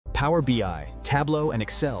Power BI, Tableau, and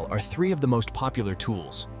Excel are three of the most popular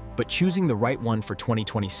tools, but choosing the right one for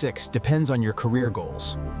 2026 depends on your career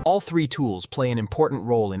goals. All three tools play an important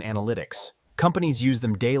role in analytics. Companies use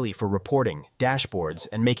them daily for reporting, dashboards,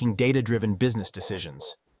 and making data-driven business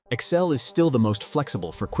decisions. Excel is still the most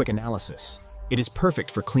flexible for quick analysis. It is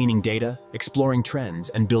perfect for cleaning data, exploring trends,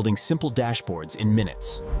 and building simple dashboards in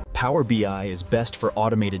minutes. Power BI is best for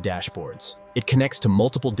automated dashboards. It connects to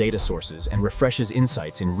multiple data sources and refreshes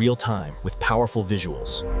insights in real time with powerful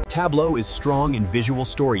visuals. Tableau is strong in visual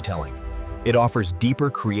storytelling. It offers deeper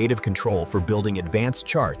creative control for building advanced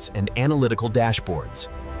charts and analytical dashboards.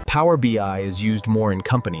 Power BI is used more in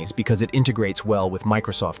companies because it integrates well with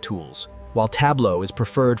Microsoft tools, while Tableau is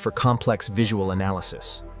preferred for complex visual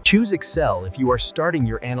analysis. Choose Excel if you are starting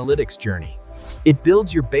your analytics journey. It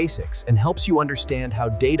builds your basics and helps you understand how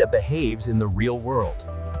data behaves in the real world.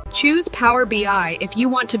 Choose Power BI if you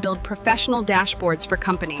want to build professional dashboards for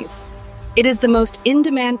companies. It is the most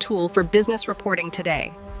in-demand tool for business reporting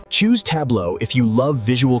today. Choose Tableau if you love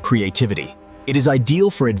visual creativity. It is ideal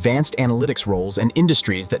for advanced analytics roles and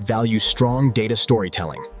industries that value strong data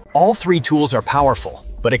storytelling. All three tools are powerful,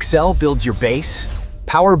 but Excel builds your base,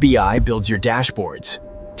 Power BI builds your dashboards,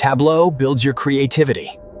 Tableau builds your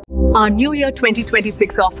creativity. Our New Year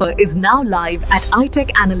 2026 offer is now live at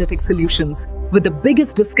iTech Analytic Solutions with the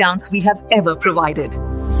biggest discounts we have ever provided.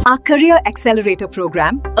 Our Career Accelerator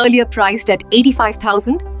program, earlier priced at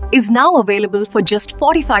 $85,000, is now available for just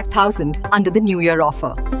 $45,000 under the New Year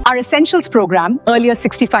offer. Our Essentials program, earlier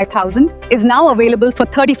 $65,000, is now available for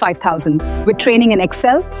 $35,000 with training in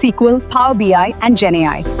Excel, SQL, Power BI, and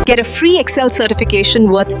GenAI. Get a free Excel certification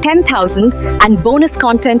worth $10,000 and bonus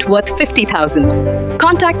content worth $50,000.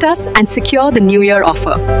 Contact us and secure the New Year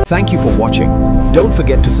offer. Thank you for watching. Don't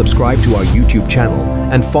forget to subscribe to our YouTube channel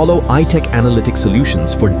and follow iTech Analytic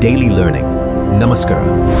Solutions for daily learning.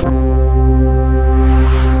 Namaskara.